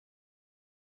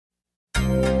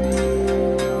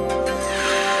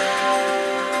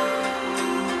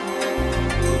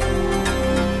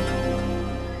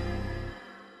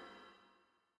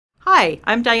Hi,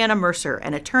 I'm Diana Mercer,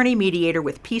 an attorney mediator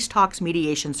with Peace Talks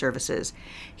Mediation Services.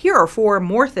 Here are 4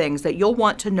 more things that you'll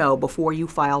want to know before you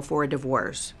file for a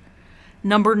divorce.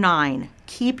 Number 9,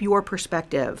 keep your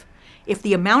perspective. If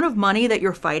the amount of money that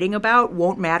you're fighting about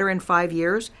won't matter in 5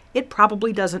 years, it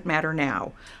probably doesn't matter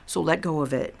now, so let go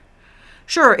of it.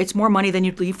 Sure, it's more money than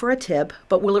you'd leave for a tip,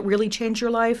 but will it really change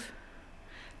your life?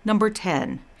 Number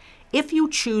 10, if you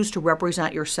choose to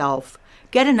represent yourself,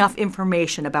 get enough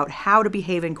information about how to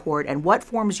behave in court and what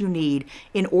forms you need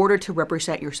in order to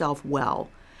represent yourself well.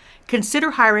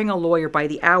 Consider hiring a lawyer by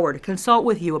the hour to consult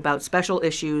with you about special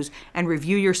issues and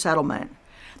review your settlement.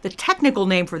 The technical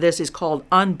name for this is called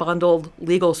unbundled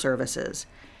legal services.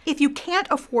 If you can't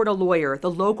afford a lawyer,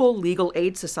 the local legal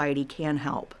aid society can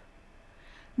help.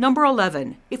 Number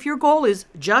 11, if your goal is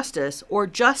justice or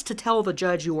just to tell the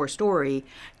judge your story,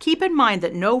 keep in mind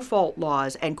that no-fault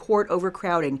laws and court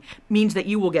overcrowding means that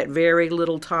you will get very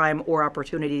little time or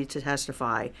opportunity to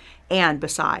testify. And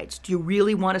besides, do you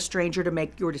really want a stranger to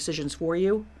make your decisions for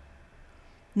you?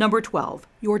 Number 12,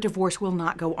 your divorce will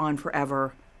not go on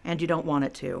forever, and you don't want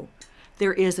it to.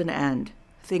 There is an end.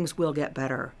 Things will get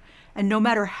better. And no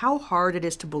matter how hard it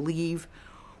is to believe,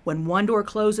 when one door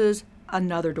closes,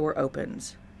 another door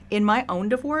opens. In my own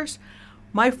divorce,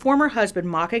 my former husband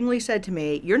mockingly said to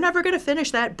me, "You're never going to finish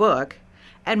that book."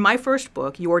 And my first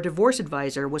book, Your Divorce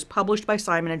Advisor, was published by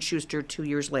Simon & Schuster 2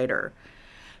 years later.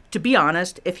 To be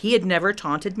honest, if he had never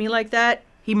taunted me like that,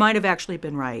 he might have actually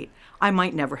been right. I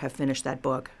might never have finished that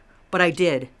book. But I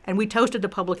did, and we toasted the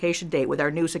publication date with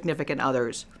our new significant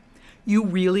others. You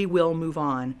really will move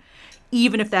on,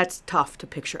 even if that's tough to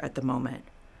picture at the moment.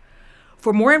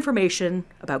 For more information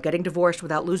about getting divorced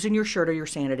without losing your shirt or your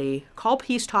sanity, call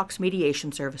Peace Talks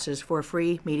Mediation Services for a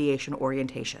free mediation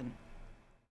orientation.